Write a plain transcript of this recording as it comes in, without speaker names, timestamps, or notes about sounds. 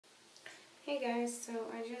Hey guys, so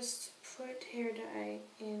I just put hair dye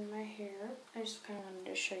in my hair. I just kind of wanted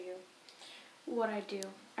to show you what I do.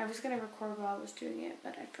 I was going to record while I was doing it,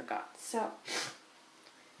 but I forgot. So,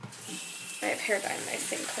 I have hair dye in my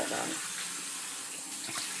sink. Hold on.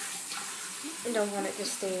 I don't want it to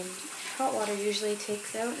stain. Hot water usually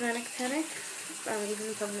takes out Manic Panic,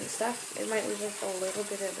 even permanent stuff. It might leave like a little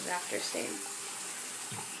bit of an after stain.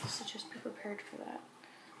 So just be prepared for that.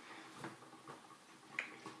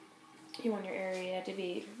 You want your area to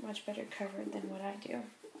be much better covered than what I do.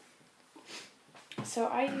 So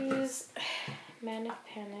I use Manic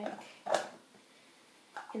Panic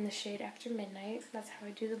in the shade After Midnight. That's how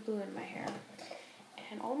I do the blue in my hair.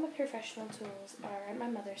 And all my professional tools are at my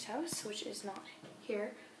mother's house, which is not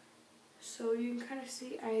here. So you can kind of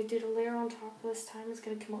see I did a layer on top this time. It's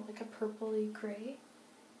going to come out like a purpley gray.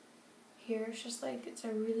 Here it's just like, it's a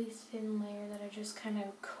really thin layer that I just kind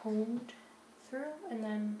of combed through, and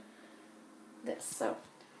then this. So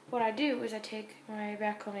what I do is I take my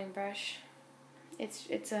backcombing brush. It's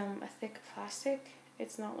a thick plastic.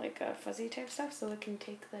 It's not like a fuzzy type stuff, so it can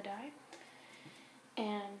take the dye.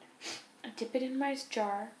 And I dip it in my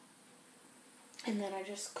jar, and then I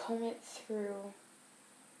just comb it through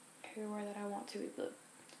everywhere that I want to be blue.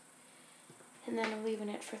 And then I'm leaving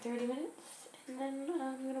it for 30 minutes, and then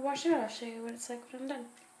I'm gonna wash it out. I'll show you what it's like when I'm done.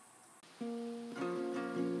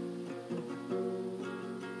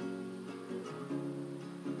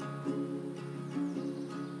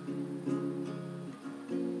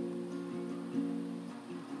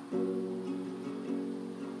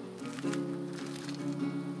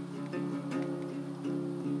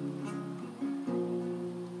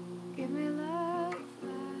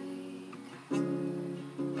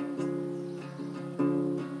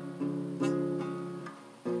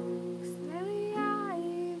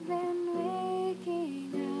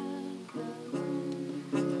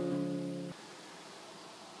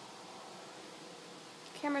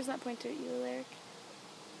 Camera's not pointed at you, Alaric.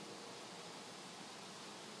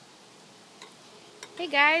 Hey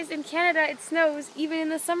guys, in Canada it snows even in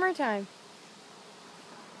the summertime.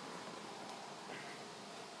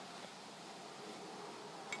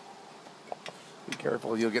 Be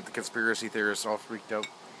careful, you'll get the conspiracy theorists all freaked out.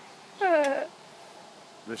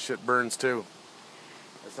 This shit burns too.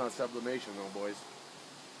 That's not sublimation though, boys.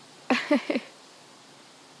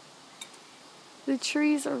 The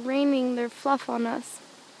trees are raining their fluff on us.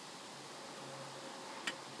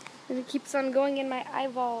 And it keeps on going in my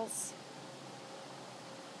eyeballs.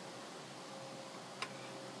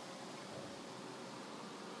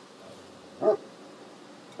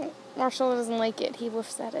 Marshall doesn't like it. He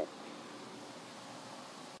woofs at it.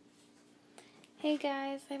 Hey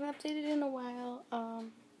guys, I haven't updated in a while.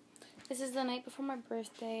 This is the night before my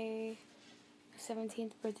birthday,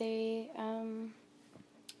 17th birthday. I'm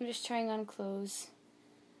just trying on clothes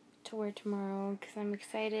to wear tomorrow because I'm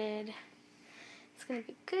excited. It's gonna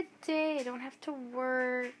be a good day. I don't have to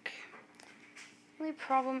work. The only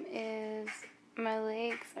problem is my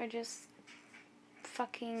legs are just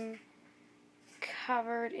fucking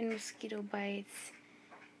covered in mosquito bites.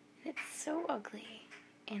 It's so ugly,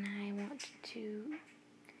 and I want to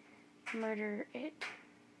murder it.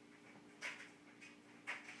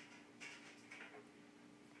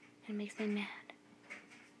 It makes me mad.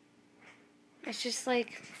 It's just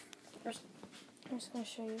like, I'm just gonna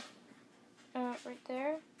show you. Right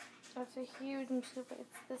there, that's a huge mosquito bite.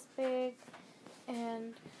 It's this big,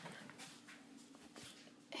 and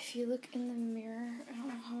if you look in the mirror, I don't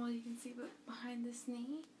know how well you can see, but behind this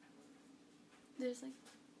knee, there's like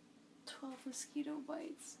 12 mosquito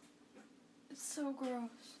bites. It's so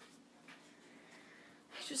gross.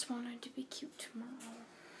 I just wanted to be cute tomorrow.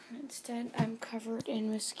 Instead, I'm covered in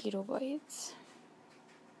mosquito bites.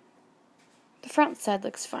 The front side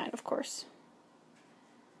looks fine, of course.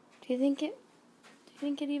 Do you think it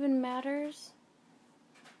even matters?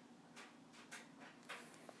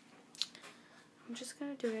 I'm just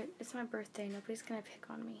gonna do it. It's my birthday. Nobody's gonna pick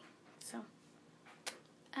on me. So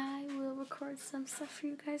I will record some stuff for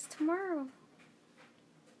you guys tomorrow.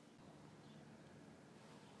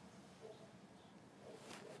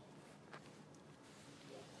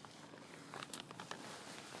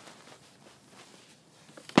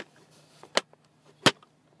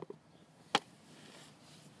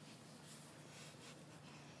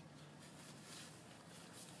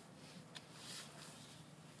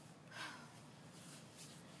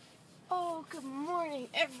 Oh, good morning,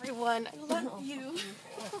 everyone. I love you.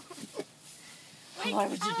 Why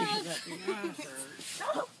would you do that to me?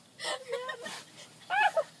 Stop.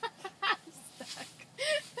 I'm stuck.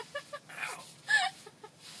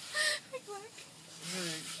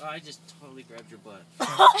 Alright. Oh, I just totally grabbed your butt.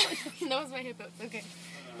 That was my hippos. Okay.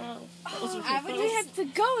 I would have to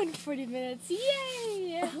go in 40 minutes.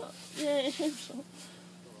 Yay! Yay.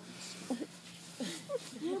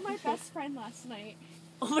 You were my best friend last night.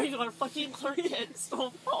 Oh my god, fucking Clark Kent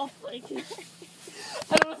so off like and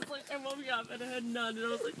I was like, I woke up and I had none, and I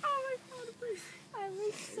was like, oh my god, please. I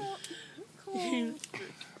was so cold.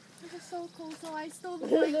 It was so cold, so I stole the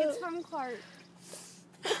blankets from Clark.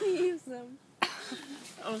 He used them.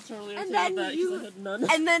 I was totally And okay then with that you- because I had none.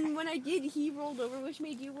 And then when I did, he rolled over, which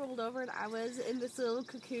made you rolled over, and I was in this little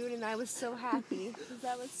cocoon, and I was so happy because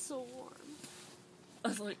that was so warm. I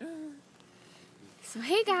was like, So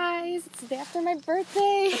hey guys, it's the day after my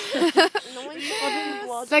birthday. No one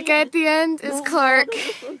cares. That guy at the end is Clark.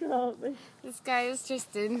 oh, This guy is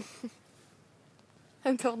Tristan.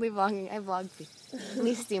 I'm totally vlogging. I vlogged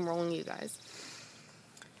me steamrolling you guys.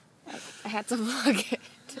 I had to vlog it.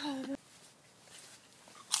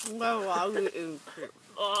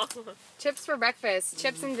 Chips for breakfast.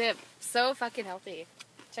 Chips and dip. So fucking healthy.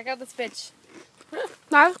 Check out this bitch.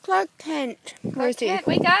 That's Clark Kent. Where is he? Kent,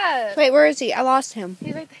 wake up. Wait, where is he? I lost him.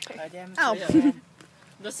 He's right there. Goddamn. Oh. Yeah.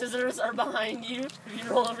 The scissors are behind you. If you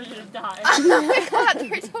roll over, you're gonna die. Oh my god,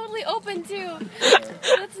 they're totally open too.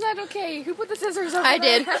 That's not okay. Who put the scissors over I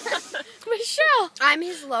there? did. Michelle. I'm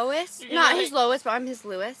his Lois. You're Not gonna- his Lois, but I'm his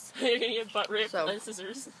Lewis. You're gonna get butt ripped So. by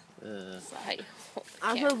scissors. Sorry.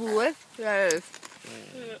 I'm his Lewis. Yes.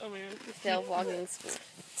 Oh my god. Still vlogging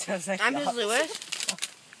school. I'm his Lewis.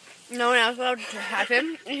 No one else allowed to have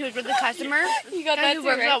him. And he was with the customer. You got And that he too,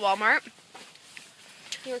 works right? at Walmart.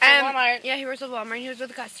 You worked at Walmart. Yeah, he works at Walmart. And he was with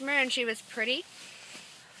the customer, and she was pretty.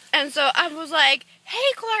 And so I was like, "Hey,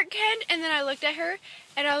 Clark Kent," and then I looked at her,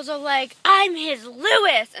 and I was all like, "I'm his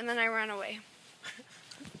Lewis," and then I ran away.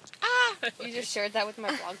 You just shared that with my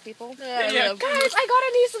vlog people? Yeah. Guys, I got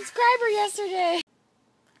a new subscriber yesterday.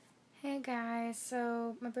 Hey guys,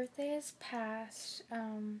 so my birthday is past.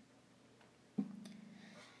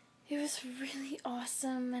 It was really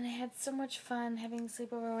awesome, and I had so much fun having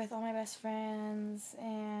sleepover with all my best friends,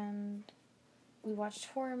 and we watched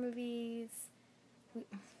horror movies.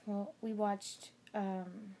 We watched a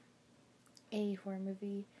horror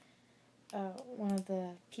movie. One of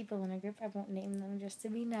the people in our group, I won't name them just to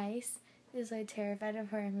be nice, is like terrified of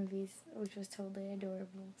horror movies, which was totally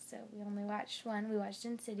adorable. So we only watched one. We watched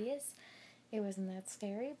Insidious. It wasn't that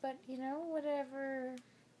scary, but you know, whatever.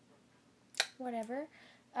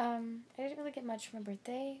 I didn't really get much for my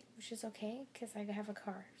birthday, which is okay because I have a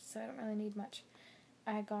car, so I don't really need much.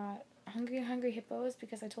 I got Hungry Hippos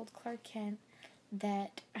because I told Clark Kent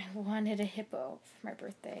that I wanted a hippo for my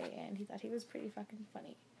birthday, and he thought he was pretty fucking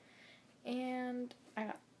funny. And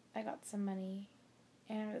I got some money,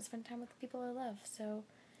 and I would spend time with the people I love. So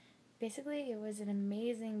basically, it was an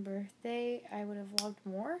amazing birthday. I would have vlogged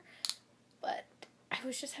more, but I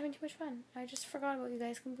was just having too much fun. I just forgot about you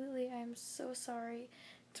guys completely. I am so sorry.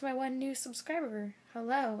 To my one new subscriber,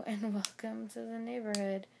 hello and welcome to the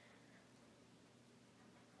neighborhood.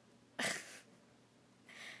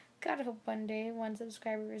 God, I hope one day 1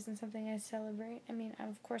 subscriber isn't something I celebrate. I mean,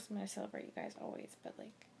 of course I'm going to celebrate you guys always, but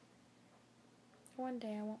like, one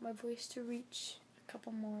day I want my voice to reach a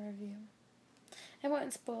couple more of you. I went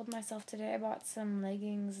and spoiled myself today. I bought some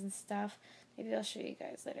leggings and stuff. Maybe I'll show you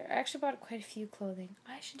guys later. I actually bought quite a few clothing.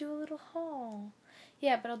 I should do a little haul.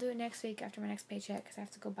 Yeah, but I'll do it next week after my next paycheck because I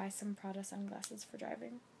have to go buy some Prada sunglasses for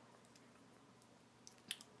driving.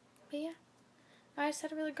 But yeah, I just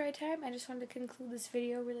had a really great time. I just wanted to conclude this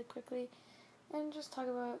video really quickly and just talk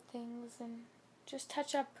about things and just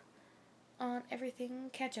touch up on everything,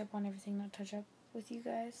 catch up on everything, not touch up with you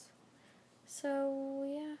guys. So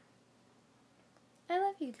yeah, I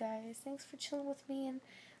love you guys. Thanks for chilling with me and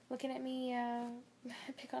looking at me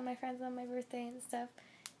pick on my friends on my birthday and stuff.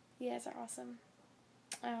 You guys are awesome.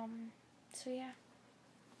 So yeah.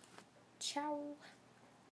 Ciao.